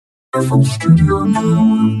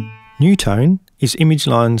Newtone is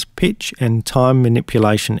ImageLine's pitch and time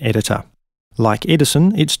manipulation editor. Like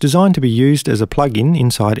Edison, it's designed to be used as a plug-in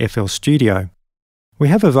inside FL Studio. We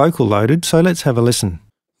have a vocal loaded, so let's have a listen.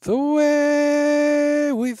 The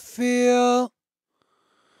way we feel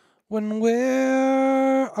when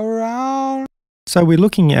we're around. So we're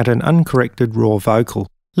looking at an uncorrected raw vocal.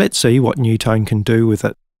 Let's see what Newtone can do with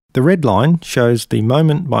it. The red line shows the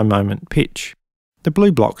moment-by-moment pitch. The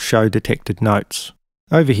blue blocks show detected notes.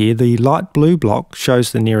 Over here, the light blue block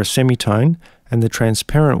shows the nearest semitone, and the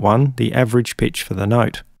transparent one the average pitch for the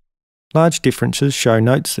note. Large differences show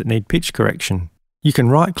notes that need pitch correction. You can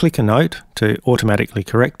right-click a note to automatically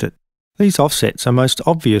correct it. These offsets are most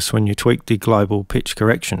obvious when you tweak the global pitch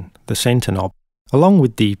correction, the centre knob. Along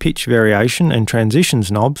with the pitch variation and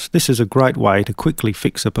transitions knobs, this is a great way to quickly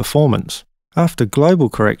fix a performance. After global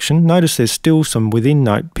correction, notice there's still some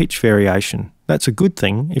within-note pitch variation. That's a good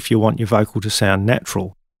thing if you want your vocal to sound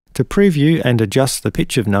natural. To preview and adjust the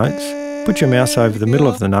pitch of notes, put your mouse over the middle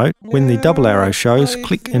of the note. When the double arrow shows,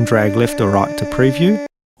 click and drag left or right to preview,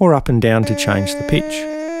 or up and down to change the pitch.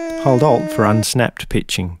 Hold Alt for unsnapped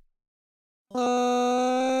pitching.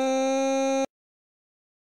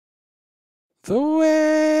 The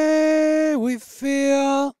way we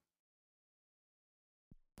feel.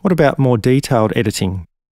 What about more detailed editing?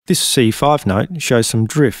 This C5 note shows some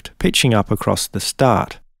drift pitching up across the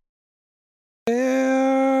start.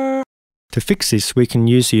 To fix this, we can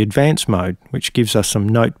use the Advanced mode, which gives us some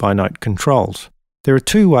note-by-note controls. There are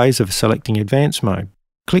two ways of selecting Advanced mode.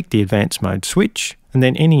 Click the Advanced mode switch, and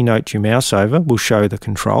then any note you mouse over will show the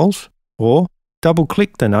controls, or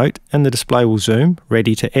double-click the note and the display will zoom,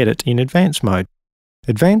 ready to edit in Advanced mode.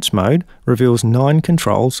 Advanced mode reveals 9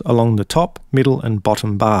 controls along the top, middle and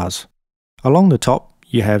bottom bars. Along the top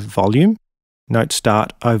you have volume, note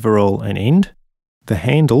start, overall and end. The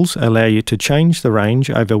handles allow you to change the range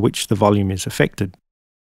over which the volume is affected.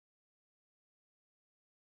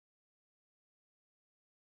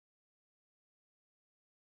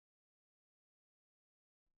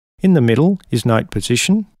 In the middle is note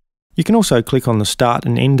position. You can also click on the start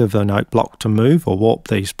and end of the note block to move or warp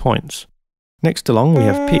these points. Next along we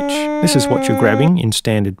have pitch. This is what you're grabbing in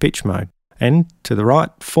standard pitch mode. And to the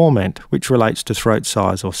right, formant, which relates to throat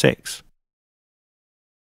size or sex.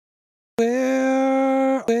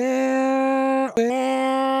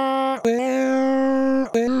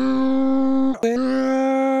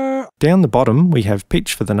 Down the bottom we have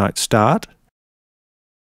pitch for the note start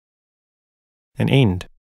and end.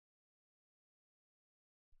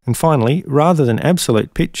 And finally, rather than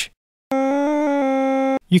absolute pitch,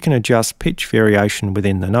 you can adjust pitch variation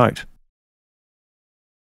within the note.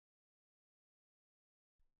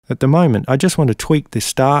 At the moment, I just want to tweak the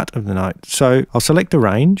start of the note, so I'll select a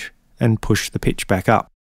range and push the pitch back up.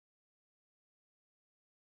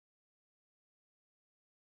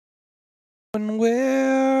 When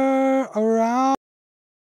we're around.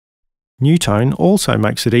 Newtone also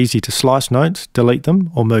makes it easy to slice notes, delete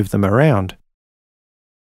them, or move them around.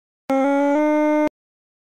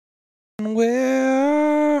 When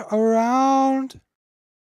we're around.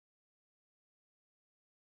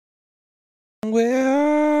 When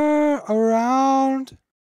we're around.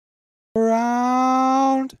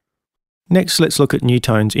 Next, let's look at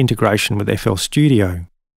Newtone's integration with FL Studio.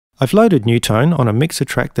 I've loaded Newtone on a mixer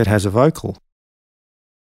track that has a vocal.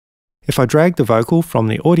 If I drag the vocal from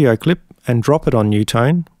the audio clip and drop it on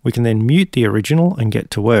Newtone, we can then mute the original and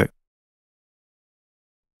get to work.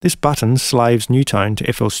 This button slaves Newtone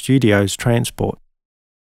to FL Studio's transport.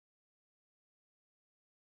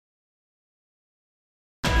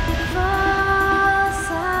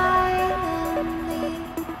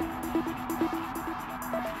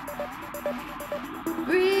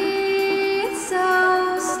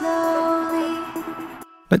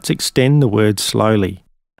 Let's extend the word slowly.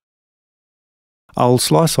 I'll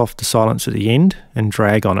slice off the silence at the end and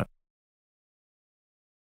drag on it.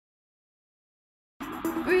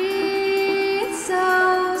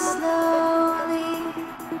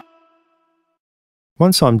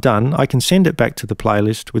 Once I'm done, I can send it back to the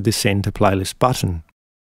playlist with the Send to Playlist button.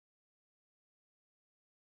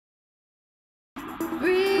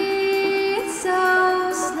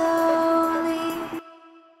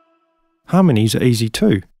 Harmonies are easy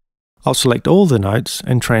too. I'll select all the notes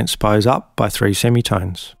and transpose up by 3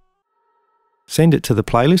 semitones. Send it to the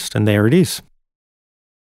playlist and there it is.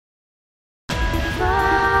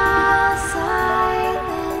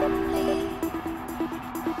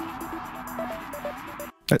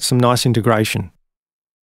 That's some nice integration.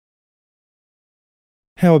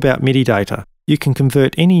 How about MIDI data? You can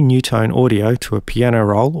convert any Newtone audio to a piano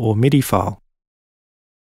roll or MIDI file.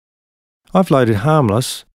 I've loaded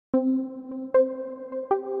Harmless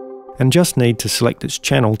and just need to select its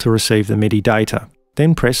channel to receive the MIDI data,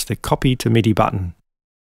 then press the Copy to MIDI button.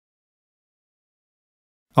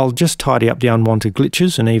 I'll just tidy up the unwanted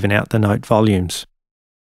glitches and even out the note volumes.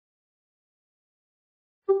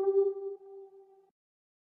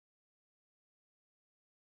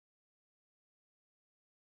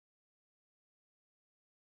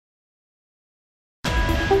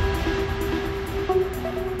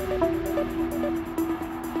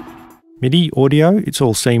 MIDI audio, it's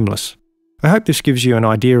all seamless. I hope this gives you an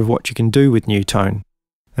idea of what you can do with Newtone.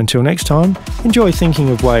 Until next time, enjoy thinking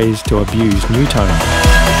of ways to abuse Newtone.